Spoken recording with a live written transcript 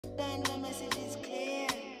Stand, my message is clear.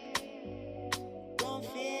 Don't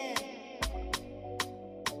fear.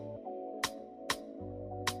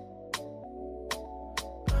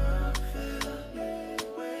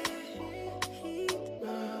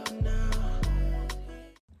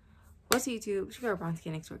 What's up, YouTube? It's your girl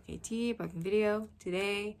Bronski next door KT, back in video.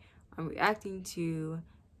 Today I'm reacting to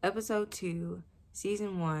episode 2,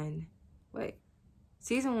 season 1,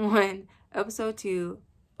 episode 2,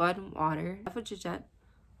 Blood and Water. For chit chat,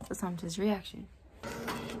 let's time to his reaction.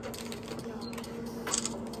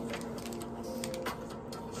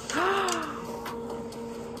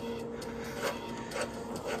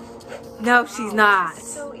 No, she's not.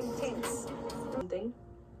 So intense. Something.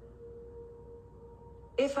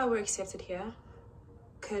 If I were accepted here,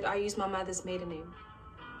 could I use my mother's maiden name?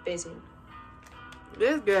 Bezin.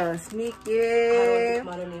 This girl is sneaky. I want the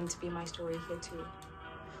motto name to be my story here too.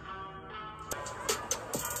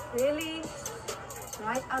 Really?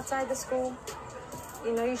 Right outside the school?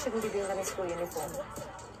 You know you shouldn't be doing that in school uniform.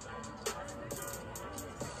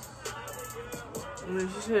 Well,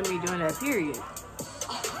 she shouldn't be doing that, period.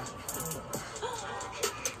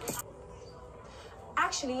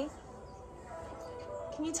 Actually,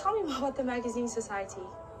 can you tell me more about the magazine society?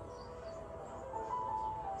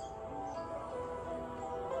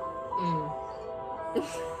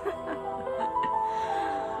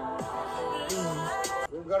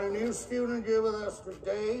 We've got a new student here with us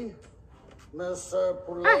today, Miss I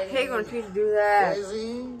hate when people do that.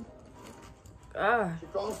 Daisy. She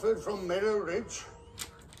transferred from Meadow Ridge.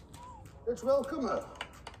 Let's welcome her.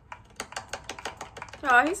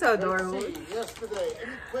 Oh, he's so adorable. Let's see, yesterday,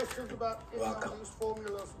 any questions about any of these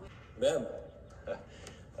formulas? Ma'am,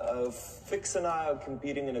 Fix and I are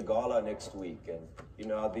competing in a gala next week, and you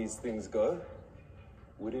know how these things go.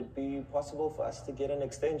 Would it be possible for us to get an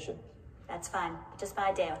extension? That's fine, just by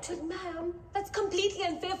a day or two. But ma'am, that's completely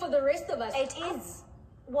unfair for the rest of us. It is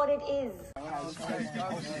what it is.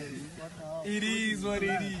 It is what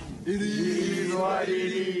it is. It is what it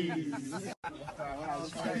is. You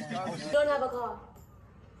don't have a car.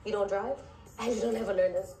 You don't drive. And you don't have a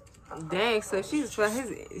learners. Dang, so she's for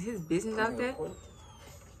his business out there?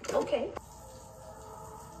 Okay.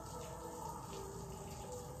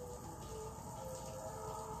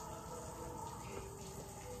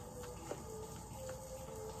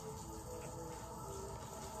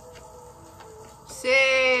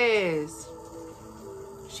 Sis,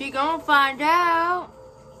 she gonna find out.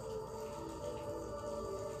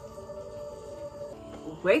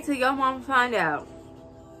 Wait till your mama find out.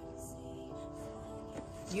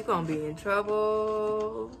 You gonna be in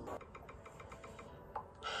trouble.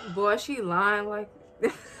 Boy, she lying like...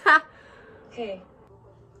 Hey.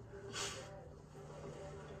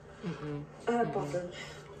 Bother.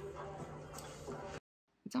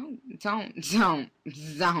 Don't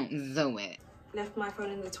do it. Left my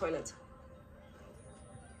phone in the toilet.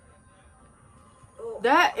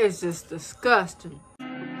 That is just disgusting.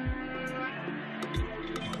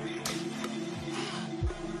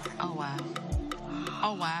 Oh, wow.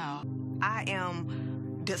 Oh, wow. I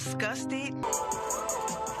am disgusted.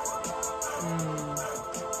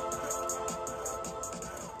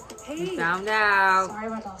 Hey. Found out. Sorry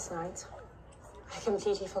about last night. I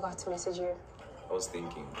completely forgot to message you. I was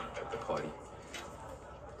thinking at the party.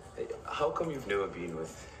 Hey, how come you've never been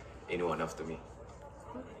with anyone after me?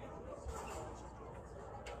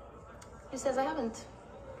 Who says I haven't?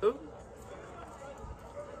 Ooh.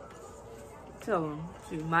 Tell him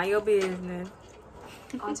to mind your business.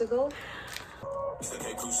 On to go.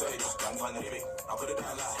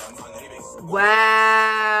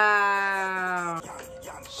 Wow.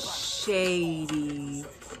 Shady.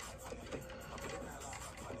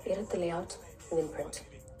 Edit the layout and then print.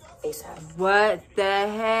 ASAP. What the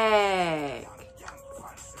heck?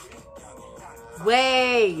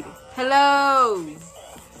 Wait. Hello.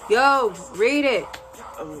 Yo, read it.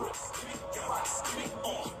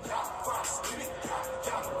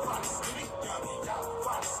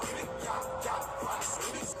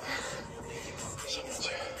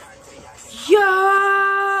 Yo!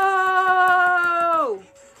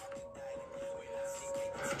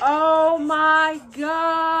 Oh my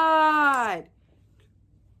God!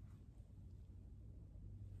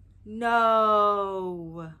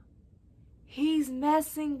 No. He's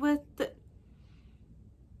messing with the...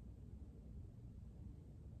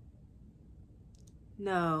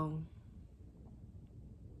 No.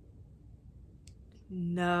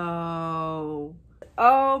 No.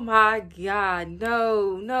 Oh my God.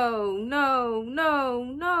 No, no, no, no,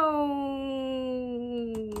 no.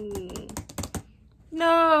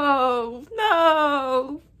 No,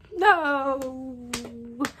 no, no.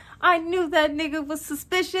 I knew that nigga was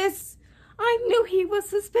suspicious. I knew he was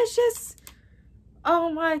suspicious.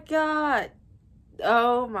 Oh my God.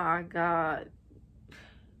 Oh my God.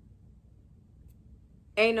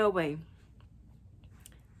 Ain't no way.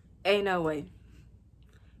 Ain't no way.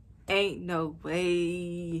 Ain't no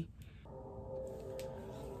way.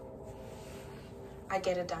 I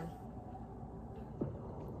get it done.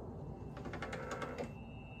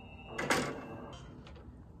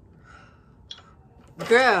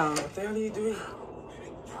 Girl. What the hell are you doing?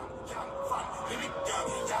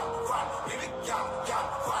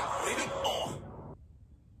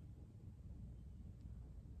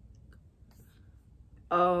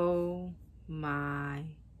 Oh my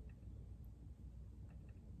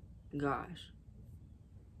gosh.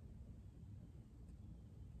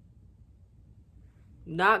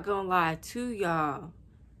 Not gonna lie to y'all,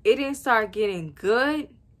 it didn't start getting good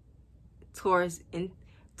towards the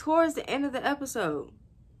end of the episode.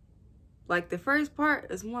 Like, the first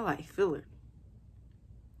part is more like filler.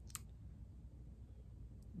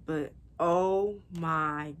 But oh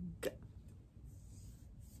my God.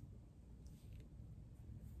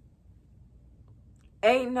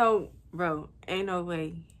 Ain't no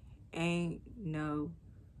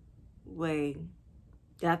way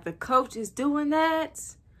that the coach is doing that.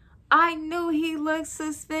 I knew he looked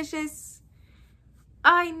suspicious.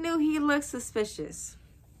 I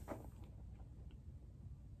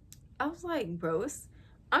was like, bro,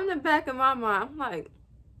 I'm in the back of my mind, I'm like,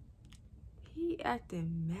 he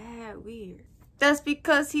acting mad weird. That's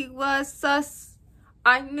because he was sus.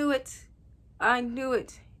 I knew it.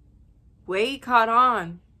 Wade caught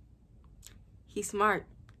on. He's smart.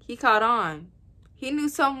 He caught on. He knew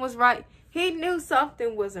something was right. He knew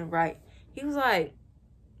something wasn't right. He was like,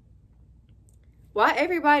 why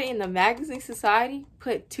everybody in the magazine society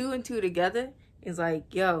put 2 and 2 together is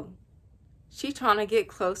like, yo, she trying to get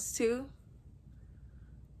close to,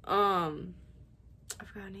 I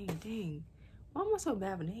forgot her name, dang. Why am I so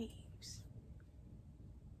bad with names?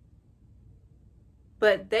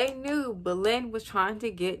 But they knew Belen was trying to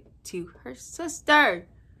get to her sister.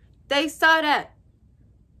 They saw that.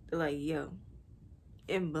 They're like, yo.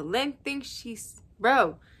 And Belen thinks she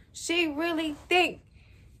really think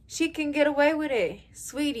she can get away with it.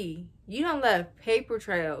 Sweetie, you done left paper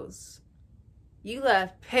trails. You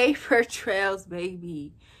left paper trails,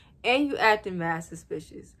 baby. And you acting mad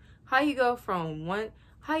suspicious. How you go from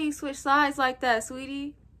how you switch sides like that,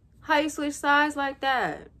 sweetie? How you switch sides like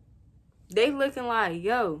that? They looking like,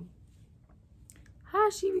 yo, how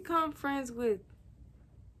she become friends with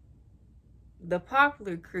the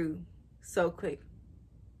popular crew so quick?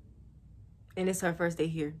 And it's her first day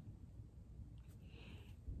here.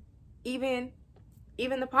 Even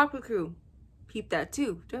the popular crew peep that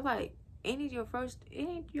too. They're like, ain't it your first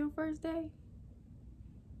day?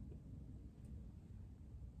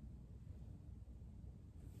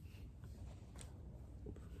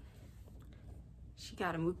 She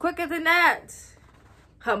gotta move quicker than that.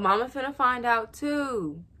 Her mama finna find out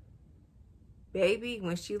too. Baby,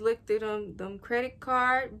 when she looked at them credit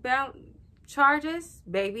card charges,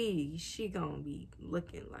 baby, she gonna be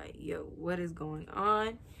looking like, yo, what is going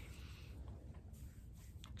on?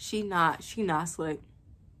 She not slick.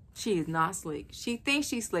 She is not slick. She thinks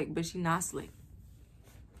she's slick, but she not slick.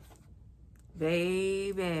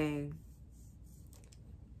 Baby.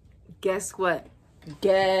 Guess what?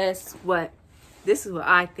 This is what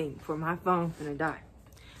I think before my phone finna die.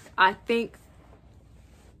 I think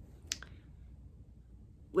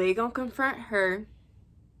Wade gonna confront her.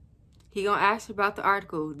 He gonna ask her about the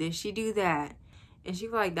article. Did she do that? And she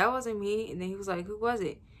was like, that wasn't me. And then he was like, who was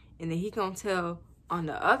it? And then he gonna tell on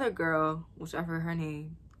the other girl, which I heard her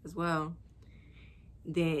name as well.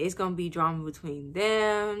 Then it's gonna be drama between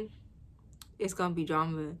them. It's gonna be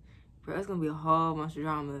drama. Bro, it's gonna be a whole bunch of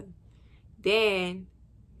drama. Then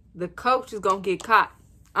the coach is gonna get caught.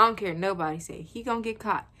 I don't care what nobody say. He gonna get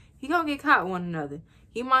caught. He gonna get caught one another.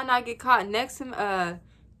 He might not get caught next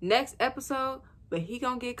episode, but he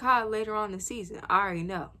gonna get caught later on in the season. I already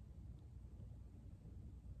know.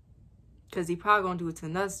 Because he probably gonna do it to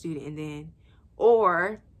another student, and then,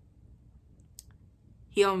 or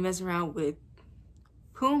he gonna mess around with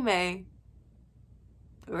Pume,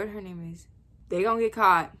 what her name is. They gonna get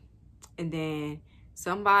caught, and then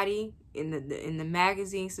somebody in the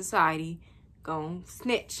magazine society gonna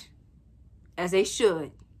snitch, as they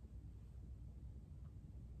should.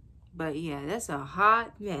 But yeah, that's a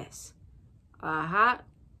hot mess. A hot,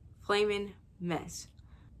 flaming mess.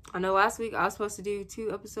 I know last week I was supposed to do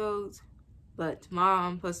 2 episodes, but tomorrow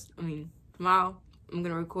I'm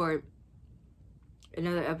gonna record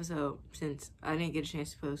another episode since I didn't get a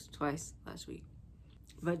chance to post twice last week.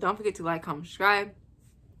 But don't forget to like, comment, subscribe,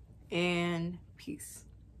 and peace.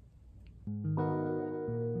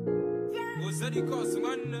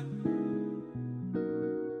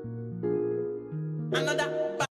 Another